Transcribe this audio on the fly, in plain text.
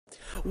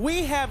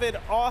We have an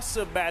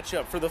awesome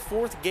matchup for the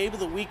fourth game of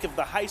the week of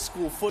the high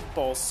school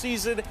football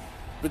season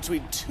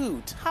between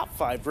two top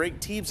 5 ranked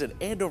teams in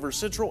Andover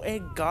Central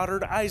and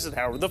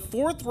Goddard-Eisenhower. The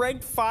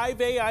fourth-ranked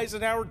 5A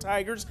Eisenhower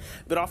Tigers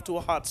have been off to a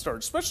hot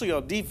start, especially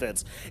on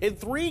defense. In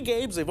 3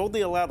 games, they've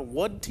only allowed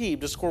one team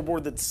to score more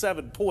than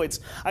 7 points.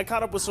 I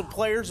caught up with some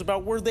players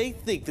about where they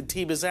think the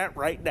team is at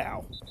right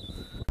now.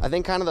 I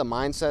think kind of the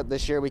mindset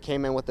this year, we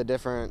came in with a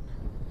different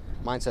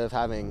mindset of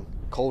having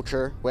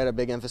culture. We had a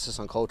big emphasis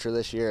on culture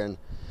this year and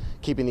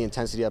keeping the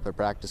intensity up at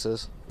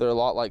practices. They're a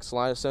lot like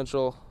Salina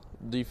Central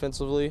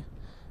defensively,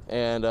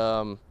 and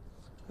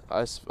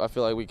I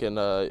feel like we can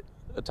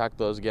attack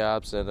those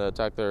gaps and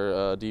attack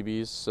their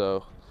DBs,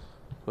 so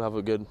we'll have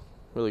a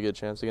really good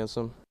chance against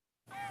them.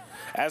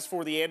 As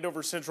for the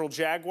Andover Central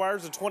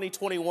Jaguars, the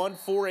 2021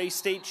 4A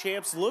state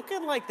champs,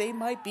 looking like they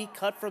might be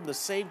cut from the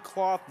same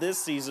cloth this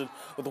season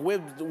with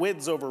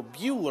wins over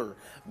Buhler,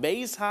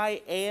 Mays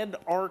High, and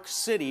Ark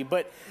City.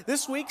 But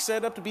this week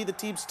set up to be the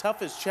team's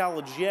toughest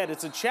challenge yet.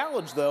 It's a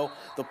challenge, though,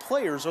 the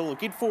players are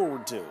looking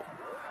forward to.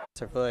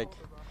 I feel like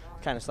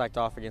kind of slacked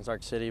off against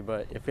Ark City,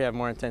 but if we have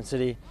more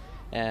intensity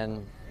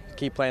and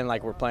keep playing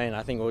like we're playing,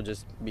 I think we'll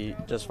just be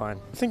just fine.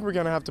 I think we're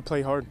going to have to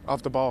play hard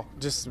off the ball,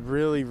 just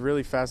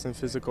really fast and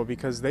physical,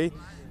 because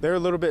they're a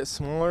little bit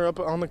smaller up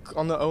on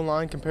the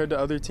O-line compared to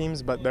other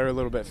teams, but they're a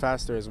little bit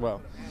faster as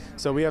well.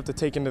 So we have to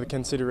take into the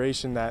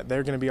consideration that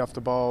they're going to be off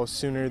the ball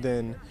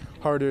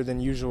harder than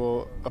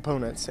usual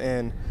opponents,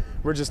 and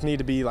we just need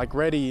to be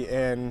ready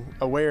and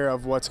aware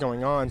of what's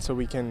going on so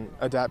we can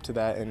adapt to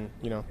that and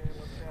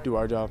do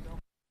our job.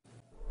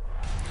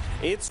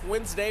 It's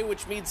Wednesday,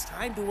 which means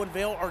time to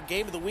unveil our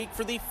game of the week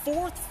for the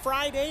 4th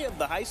Friday of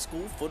the high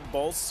school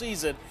football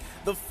season.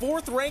 The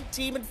 4th-ranked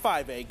team in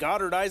 5A,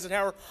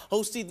 Goddard-Eisenhower,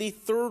 hosting the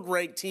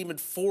 3rd-ranked team in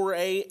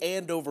 4A,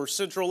 Andover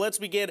Central. Let's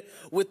begin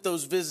with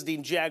those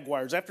visiting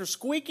Jaguars. After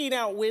squeaking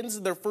out wins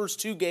in their first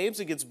 2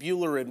 games against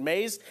Buhler and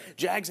Mays,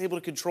 Jags able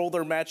to control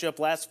their matchup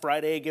last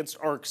Friday against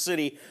Ark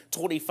City,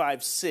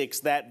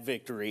 25-6, that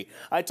victory.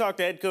 I talked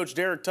to head coach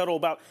Derek Tuttle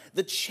about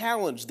the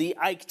challenge the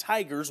Ike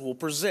Tigers will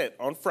present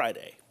on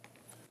Friday.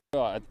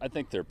 Well, I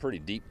think they're a pretty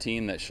deep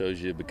team. That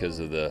shows you because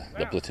of the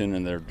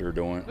platooning they're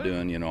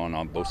doing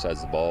on both sides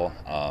of the ball.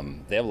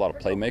 They have a lot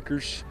of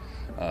playmakers.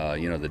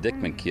 The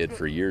Dickman kid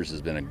for years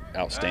has been an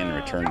outstanding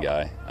return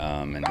guy,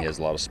 and he has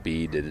a lot of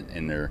speed.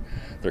 And their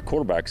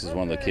quarterback is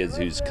one of the kids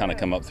who's kind of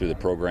come up through the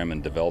program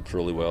and developed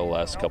really well the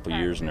last couple of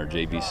years in their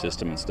JV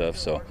system and stuff.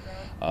 So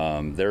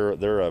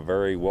they're a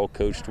very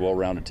well-coached,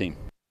 well-rounded team.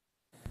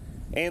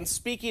 And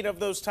speaking of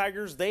those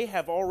Tigers, they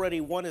have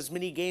already won as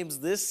many games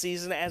this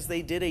season as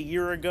they did a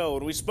year ago.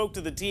 And we spoke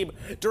to the team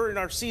during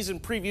our season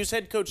previews.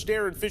 Head coach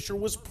Darren Fisher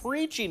was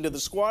preaching to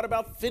the squad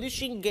about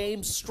finishing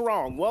games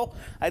strong. Well,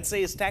 I'd say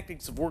his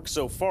tactics have worked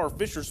so far.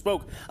 Fisher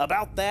spoke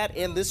about that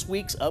and this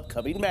week's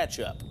upcoming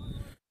matchup.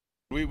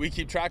 We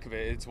keep track of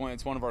it. It's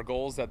one of our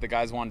goals that the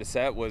guys wanted to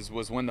set was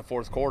win the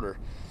 4th quarter.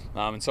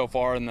 And so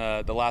far in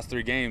the last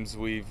 3 games,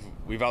 we've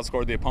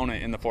outscored the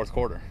opponent in the 4th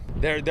quarter.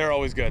 They're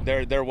always good.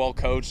 They're well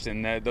coached,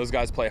 and those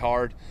guys play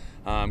hard.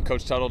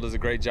 Coach Tuttle does a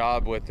great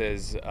job with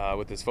his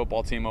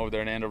football team over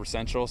there in Andover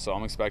Central. So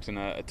I'm expecting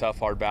a tough,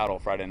 hard battle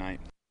Friday night.